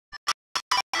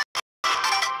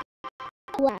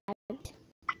lagged.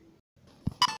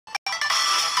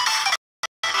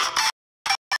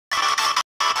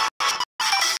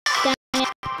 Dang it.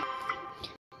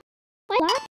 Why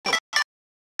lagged?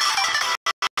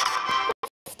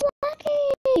 It's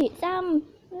laggy.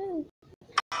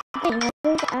 Okay, now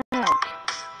there's ag.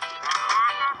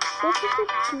 This is a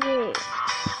great.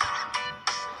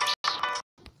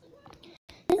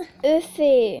 This is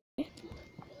Uffy.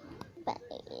 Bye.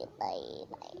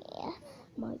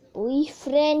 My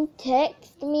boyfriend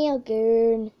texted me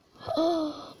again.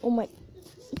 Oh my.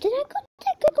 Did I go?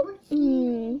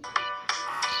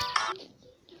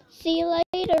 See you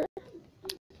later.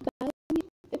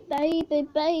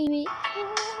 Baby.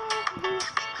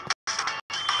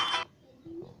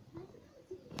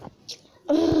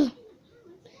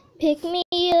 Pick me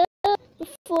up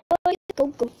before you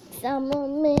go. I'm a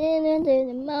minute and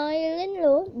a mile in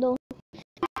low.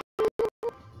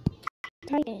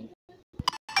 Titan.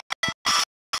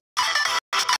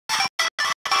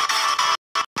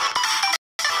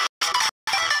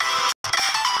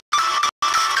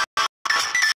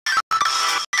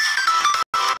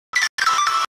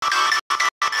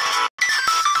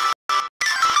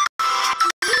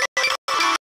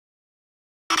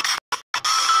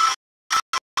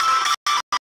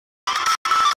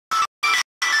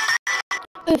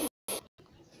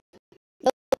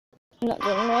 I'm not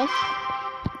doing this.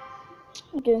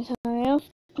 I'm doing something else.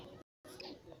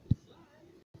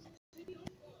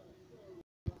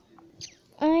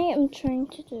 I am trying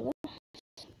to do this.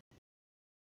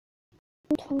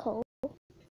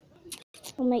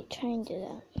 I might try and do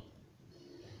that.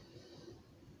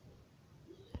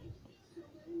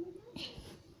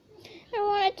 I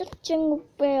wanted to jingle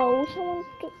bells.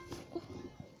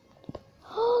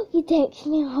 Oh, he texted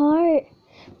me a heart.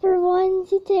 For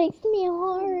once, he texted me a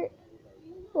heart.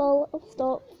 Well, I'll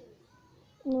stop.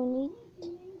 No need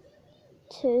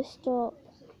to stop.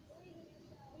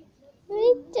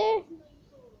 Right there.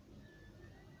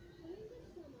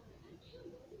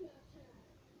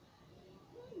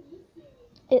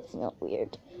 It's not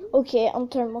weird. Okay, I'll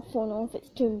turn my phone off. It's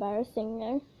too embarrassing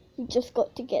now. We just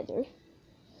got together.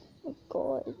 Oh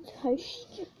god, how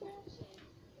stupid.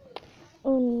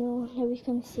 Oh no, now he's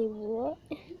gonna say what?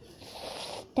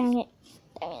 Dang it.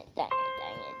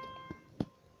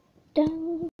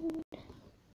 Dang.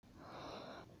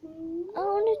 I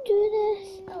wanna do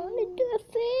this. I wanna do a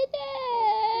fade.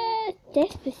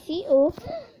 Despacito.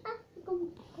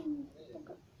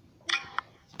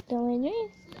 Don't we?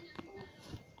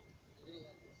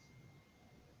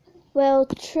 Well,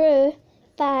 true.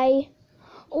 Bye.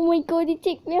 Oh my god, he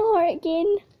took my heart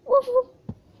again.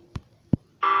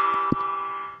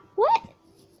 What?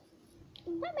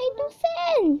 That made no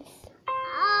sense.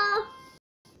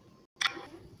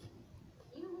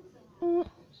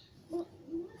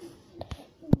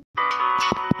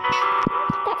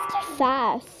 That's too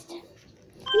fast.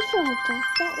 You saw how fast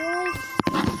that was.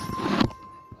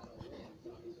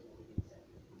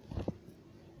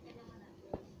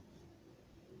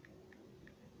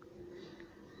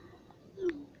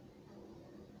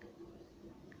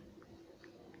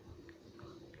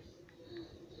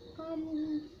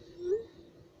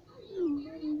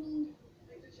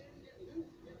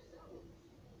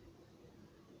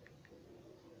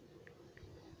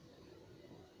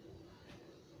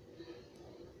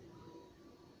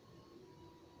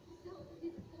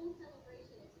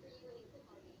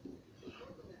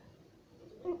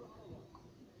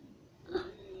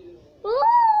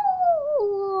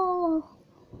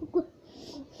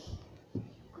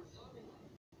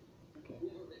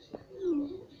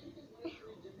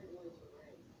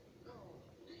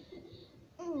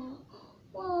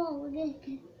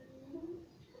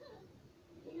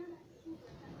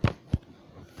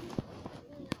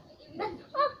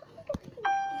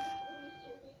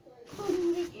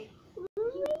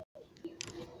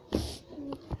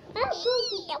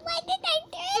 Why did I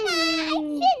do that? I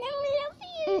said I love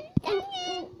you. Dang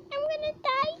it. I'm gonna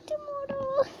die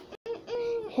tomorrow.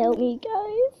 Help me,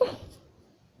 guys.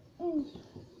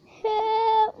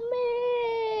 Help me.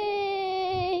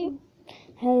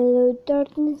 Hello,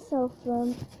 darkness of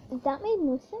that made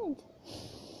no sense.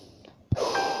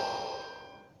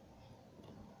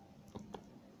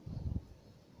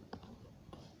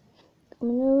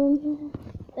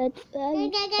 That's bad.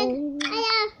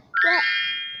 What?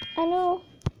 I know.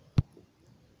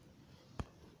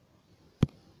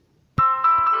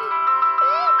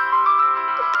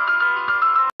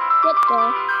 What the?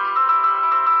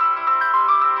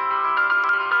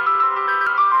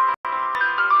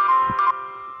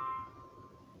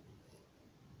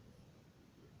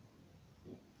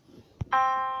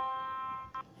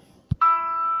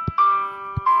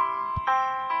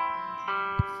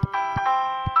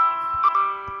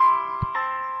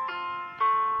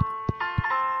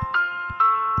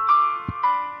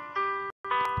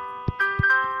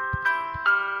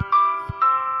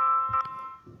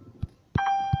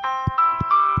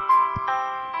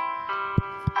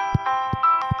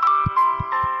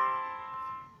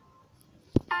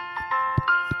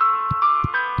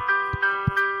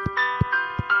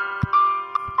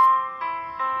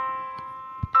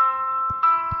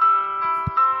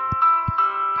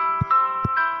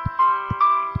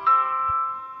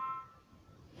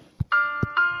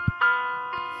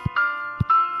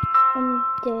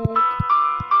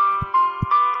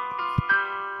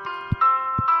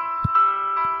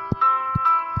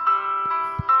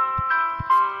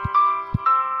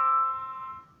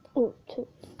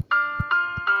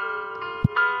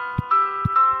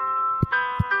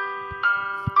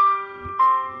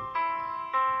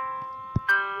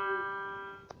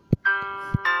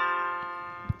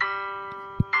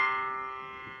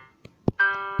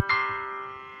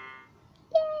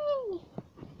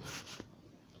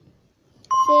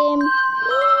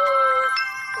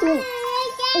 Don't.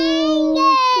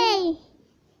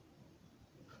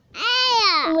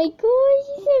 Oh my gosh,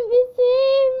 you sent me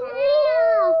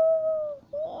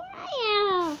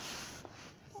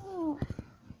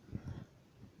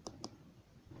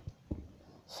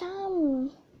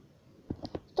Sam,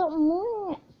 stop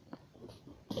moving it.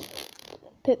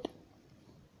 Poop.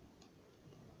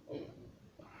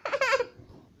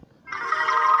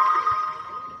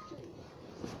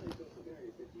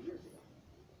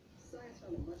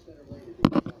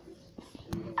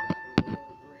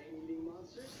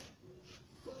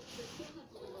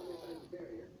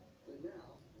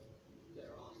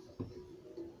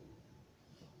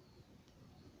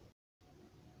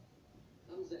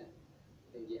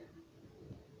 And yeah,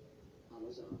 I'm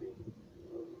a zombie.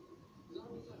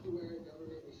 Zombies have to wear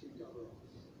government-issued coveralls.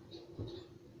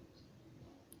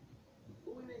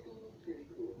 But we make them look pretty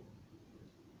cool.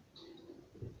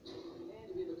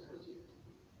 And we look curfew.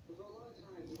 But for a lot of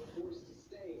time, we were forced to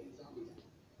stay in zombie land.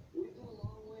 We've come a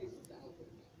long way since that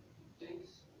happened.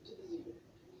 Thanks to the zebra.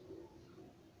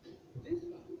 This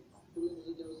zombie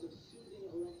delivers a dose of soothing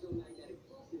electromagnetic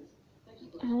pulses that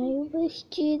keep us I wish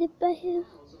you the best,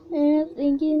 and I'm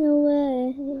thinking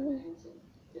away.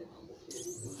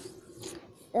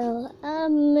 So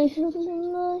I'm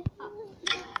moving my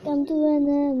come to an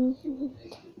end.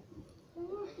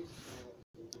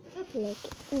 Like,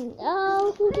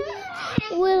 oh,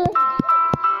 will.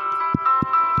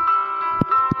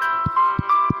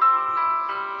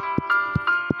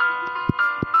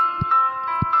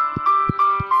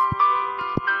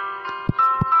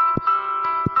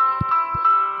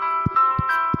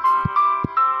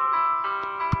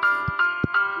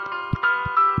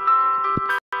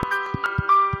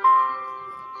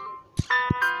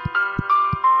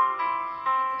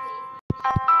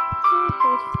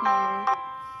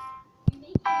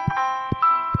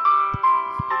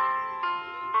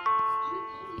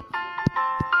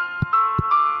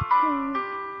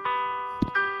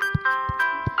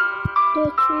 The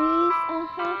trees are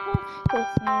high, the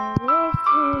snow is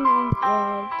turning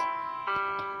red.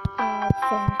 I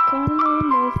think I'm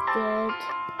almost dead.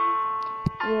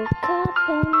 Woke up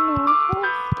in a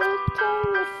hospital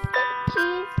with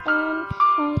stitches on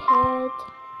my head.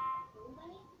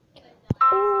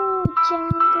 Oh,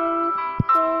 jungle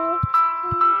bells,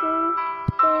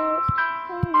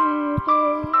 I know the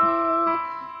way.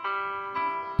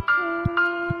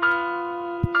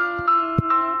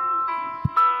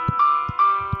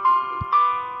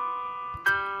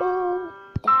 Oh,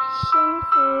 dashing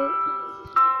through.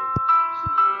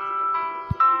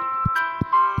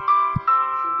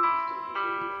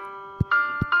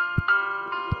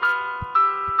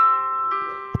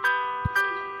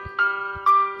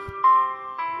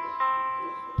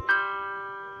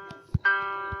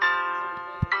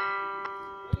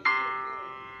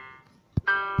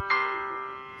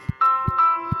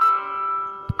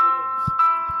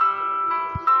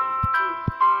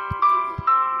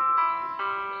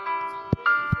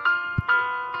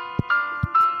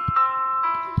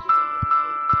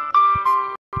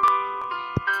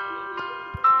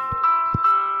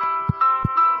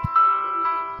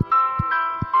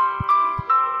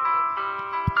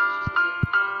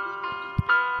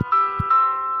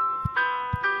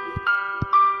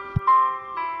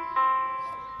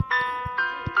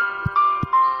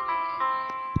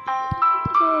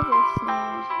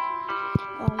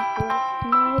 On both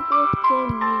my broken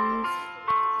knees,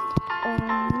 on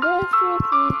the surface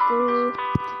we go,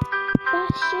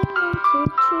 bashing into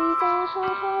trees. Ah,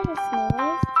 the snow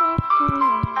is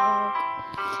turning red.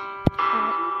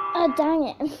 Oh, dang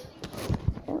it!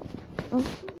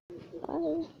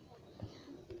 Bye.